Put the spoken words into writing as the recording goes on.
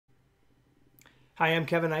Hi, I'm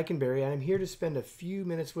Kevin Eikenberry, and I'm here to spend a few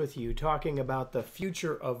minutes with you talking about the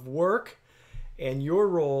future of work and your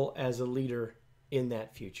role as a leader in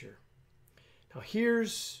that future. Now,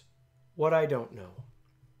 here's what I don't know.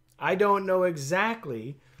 I don't know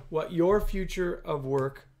exactly what your future of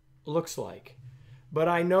work looks like, but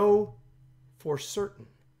I know for certain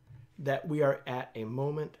that we are at a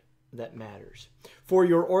moment that matters. For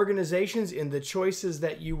your organizations in the choices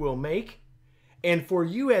that you will make, and for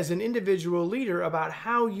you as an individual leader about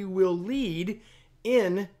how you will lead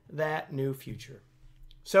in that new future.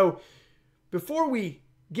 So before we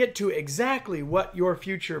get to exactly what your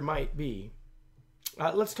future might be,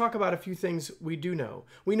 let's talk about a few things we do know.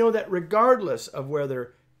 We know that regardless of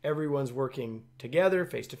whether everyone's working together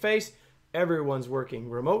face-to-face, everyone's working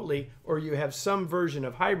remotely, or you have some version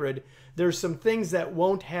of hybrid, there's some things that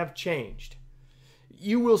won't have changed.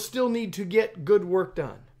 You will still need to get good work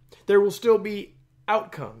done. There will still be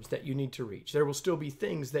outcomes that you need to reach. There will still be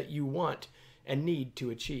things that you want and need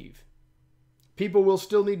to achieve. People will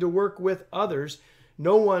still need to work with others.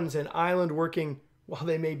 No one's an island working. While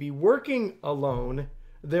they may be working alone,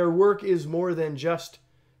 their work is more than just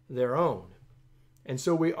their own. And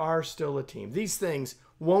so we are still a team. These things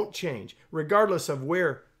won't change, regardless of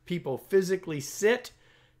where people physically sit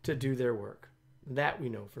to do their work. That we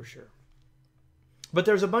know for sure. But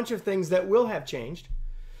there's a bunch of things that will have changed.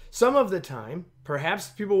 Some of the time, perhaps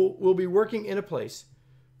people will be working in a place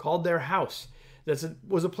called their house. That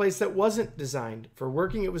was a place that wasn't designed for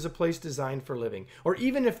working. It was a place designed for living. Or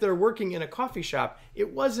even if they're working in a coffee shop,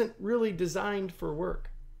 it wasn't really designed for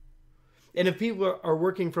work. And if people are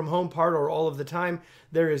working from home part or all of the time,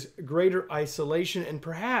 there is greater isolation and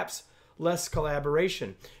perhaps less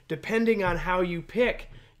collaboration. Depending on how you pick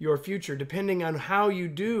your future, depending on how you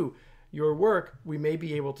do your work, we may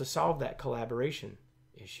be able to solve that collaboration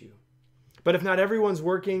issue. But if not everyone's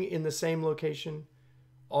working in the same location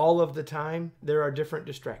all of the time, there are different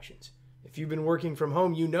distractions. If you've been working from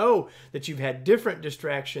home, you know that you've had different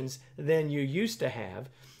distractions than you used to have.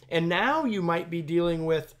 And now you might be dealing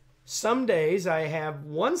with some days I have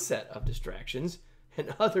one set of distractions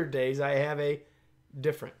and other days I have a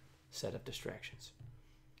different set of distractions.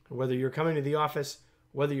 Whether you're coming to the office,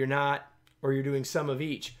 whether you're not, or you're doing some of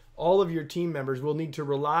each, all of your team members will need to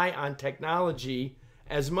rely on technology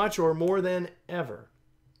as much or more than ever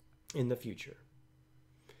in the future.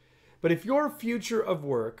 But if your future of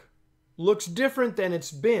work looks different than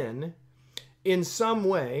it's been in some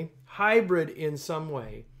way, hybrid in some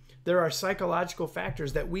way, there are psychological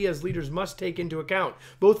factors that we as leaders must take into account,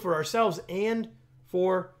 both for ourselves and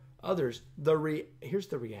for others. Here's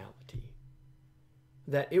the reality,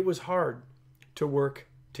 that it was hard to work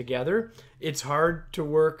together. It's hard to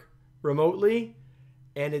work remotely.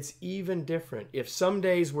 And it's even different if some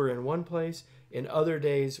days we're in one place, in other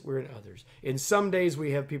days we're in others. In some days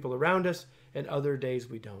we have people around us, and other days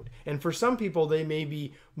we don't. And for some people, they may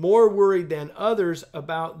be more worried than others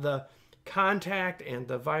about the contact and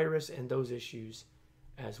the virus and those issues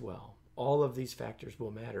as well. All of these factors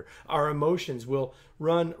will matter. Our emotions will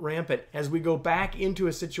run rampant as we go back into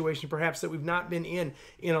a situation perhaps that we've not been in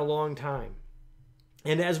a long time.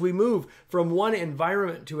 And as we move from one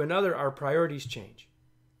environment to another, our priorities change.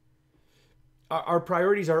 Our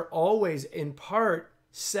priorities are always in part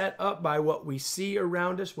set up by what we see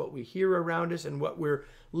around us, what we hear around us, and what we're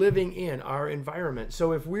living in, our environment.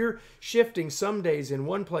 So if we're shifting some days in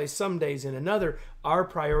one place, some days in another, our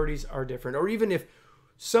priorities are different. Or even if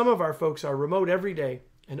some of our folks are remote every day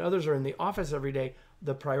and others are in the office every day,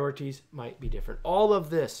 the priorities might be different. All of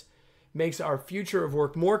this makes our future of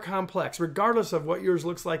work more complex, regardless of what yours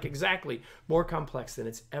looks like exactly, more complex than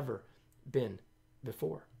it's ever been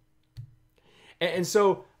before. And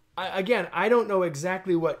so, again, I don't know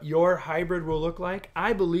exactly what your hybrid will look like.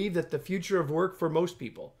 I believe that the future of work for most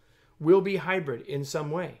people will be hybrid in some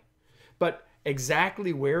way. But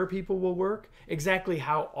exactly where people will work, exactly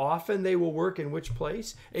how often they will work in which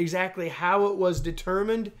place, exactly how it was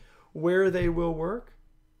determined where they will work,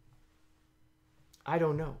 I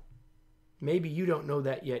don't know. Maybe you don't know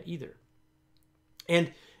that yet either.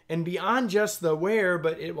 And beyond just the where,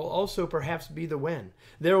 but it will also perhaps be the when.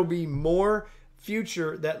 There will be more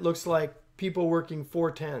future that looks like people working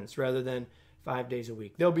 4/10s rather than 5 days a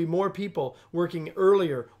week. There'll be more people working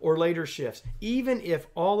earlier or later shifts. Even if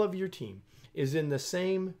all of your team is in the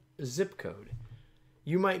same zip code,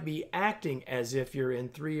 you might be acting as if you're in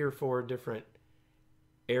 3 or 4 different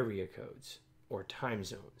area codes or time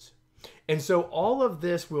zones. And so all of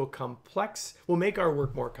this will make our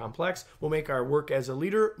work more complex, will make our work as a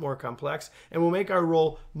leader more complex, and will make our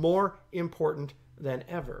role more important than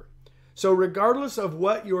ever. So regardless of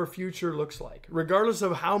what your future looks like, regardless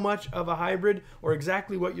of how much of a hybrid or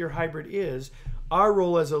exactly what your hybrid is, our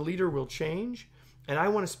role as a leader will change. And I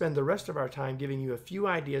want to spend the rest of our time giving you a few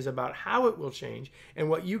ideas about how it will change and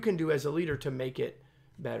what you can do as a leader to make it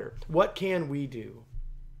better. What can we do?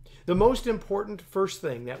 The most important first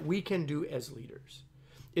thing that we can do as leaders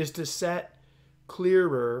is to set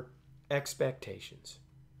clearer expectations.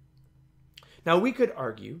 Now, we could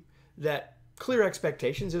argue that clear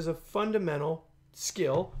expectations is a fundamental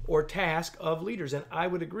skill or task of leaders, and I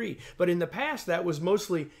would agree. But in the past, that was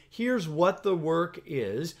mostly, here's what the work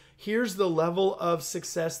is, here's the level of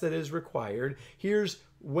success that is required, here's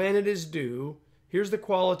when it is due, here's the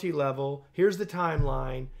quality level, here's the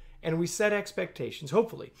timeline, and we set expectations,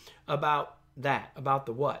 hopefully, about that, about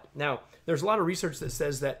the what. Now, there's a lot of research that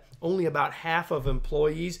says that only about half of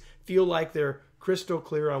employees feel like they're crystal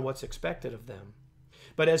clear on what's expected of them.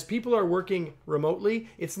 But as people are working remotely,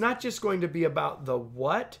 it's not just going to be about the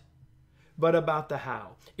what, but about the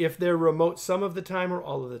how. If they're remote some of the time or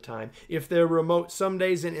all of the time, if they're remote some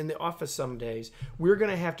days and in the office some days, we're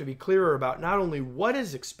going to have to be clearer about not only what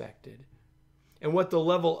is expected and what the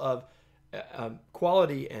level of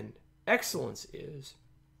quality and excellence is,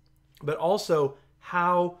 but also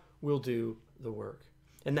how we'll do the work.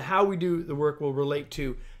 And the how we do the work will relate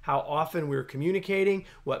to how often we're communicating,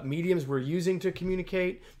 what mediums we're using to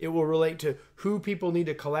communicate. It will relate to who people need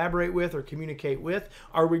to collaborate with or communicate with.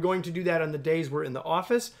 Are we going to do that on the days we're in the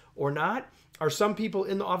office or not? Are some people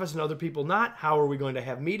in the office and other people not? How are we going to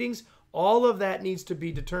have meetings? All of that needs to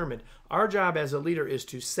be determined. Our job as a leader is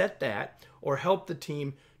to set that or help the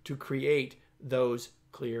team to create those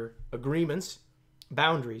clear agreements,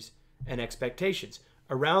 boundaries, and expectations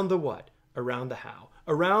around the what, around the how,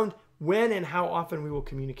 around when and how often we will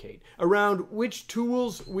communicate, around which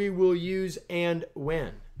tools we will use and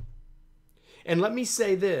when. And let me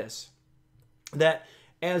say this, that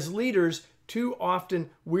as leaders, too often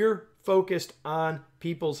we're focused on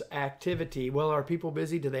people's activity. Well, are people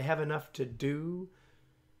busy? Do they have enough to do?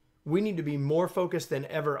 We need to be more focused than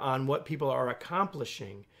ever on what people are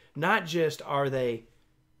accomplishing, not just are they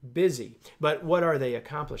busy, but what are they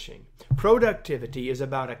accomplishing? Productivity is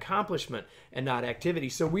about accomplishment and not activity.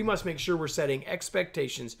 So we must make sure we're setting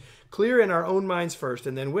expectations clear in our own minds first,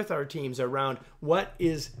 and then with our teams around what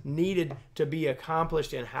is needed to be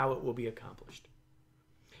accomplished and how it will be accomplished.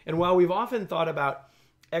 And while we've often thought about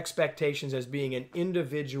expectations as being an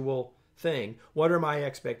individual thing, what are my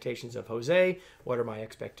expectations of Jose? What are my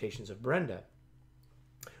expectations of Brenda?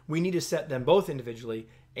 We need to set them both individually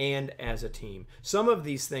and as a team. Some of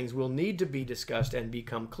these things will need to be discussed and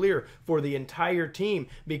become clear for the entire team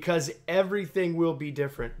because everything will be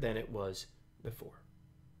different than it was before.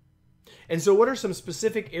 And so what are some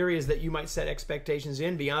specific areas that you might set expectations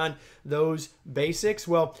in beyond those basics?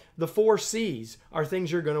 Well, the 4 C's are things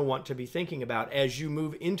you're going to want to be thinking about as you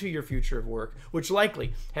move into your future of work, which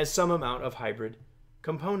likely has some amount of hybrid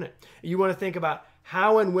component. You want to think about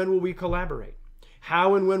how and when will we collaborate?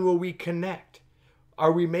 How and when will we connect?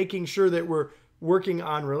 Are we making sure that we're working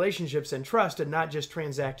on relationships and trust and not just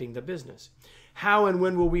transacting the business? How and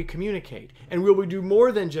when will we communicate? And will we do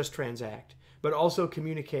more than just transact, but also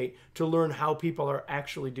communicate to learn how people are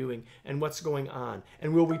actually doing and what's going on?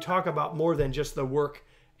 And will we talk about more than just the work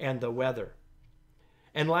and the weather?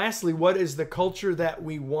 And lastly, what is the culture that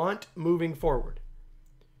we want moving forward?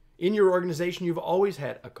 In your organization, you've always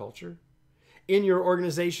had a culture. In your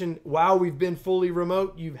organization, while we've been fully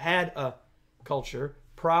remote, you've had a culture,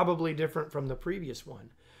 probably different from the previous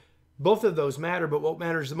one. Both of those matter, but what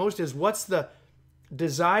matters the most is what's the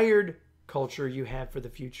desired culture you have for the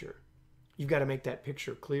future. You've got to make that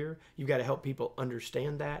picture clear. You've got to help people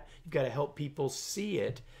understand that. You've got to help people see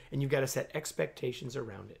it, and you've got to set expectations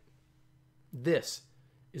around it. This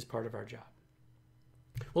is part of our job.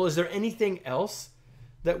 Well, is there anything else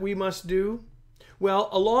that we must do? Well,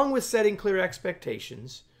 along with setting clear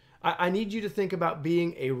expectations, I need you to think about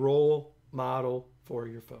being a role model for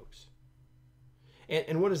your folks.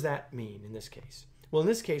 And what does that mean in this case? Well, in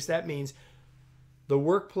this case, that means the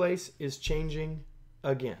workplace is changing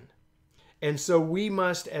again. And so we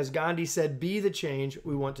must, as Gandhi said, be the change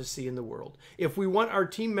we want to see in the world. If we want our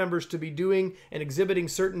team members to be doing and exhibiting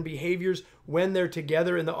certain behaviors when they're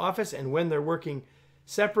together in the office and when they're working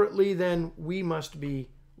separately, then we must be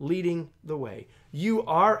leading the way. You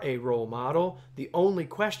are a role model. The only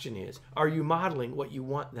question is, are you modeling what you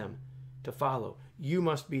want them to follow? You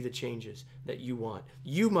must be the changes that you want.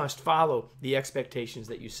 You must follow the expectations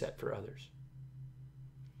that you set for others.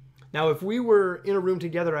 Now, if we were in a room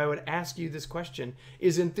together, I would ask you this question: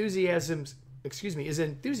 is enthusiasm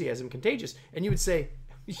contagious? And you would say,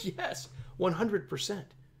 yes, 100%.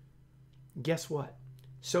 guess what?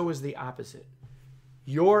 So is the opposite.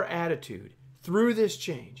 Your attitude through this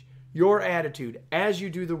change, your attitude as you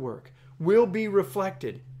do the work, will be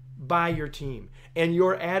reflected by your team. And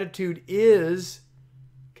your attitude is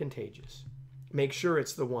contagious. Make sure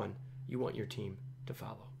it's the one you want your team to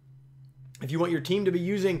follow. If you want your team to be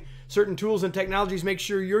using certain tools and technologies, make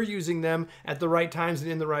sure you're using them at the right times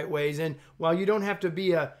and in the right ways. And while you don't have to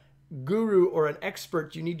be a guru or an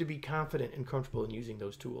expert, you need to be confident and comfortable in using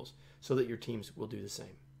those tools so that your teams will do the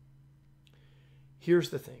same. Here's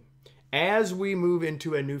the thing. As we move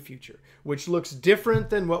into a new future, which looks different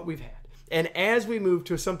than what we've had, and as we move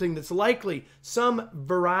to something that's likely some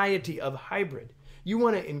variety of hybrid, you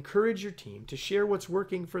want to encourage your team to share what's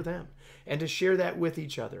working for them and to share that with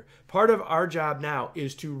each other. Part of our job now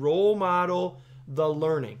is to role model the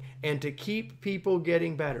learning and to keep people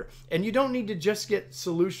getting better. And you don't need to just get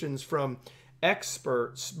solutions from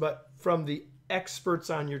experts, but from the experts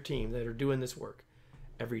on your team that are doing this work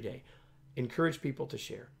every day. Encourage people to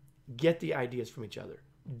share. Get the ideas from each other.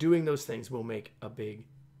 Doing those things will make a big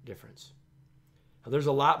difference. Now, there's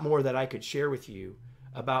a lot more that I could share with you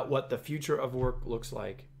about what the future of work looks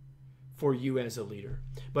like for you as a leader.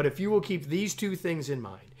 But if you will keep these two things in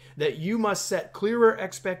mind, that you must set clearer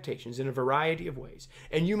expectations in a variety of ways,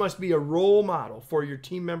 and you must be a role model for your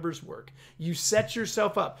team members' work, you set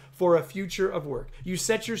yourself up for a future of work. You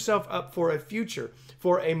set yourself up for a future,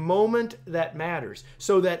 for a moment that matters,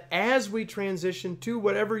 so that as we transition to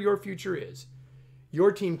whatever your future is,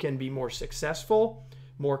 your team can be more successful,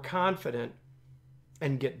 more confident,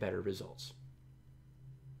 and get better results.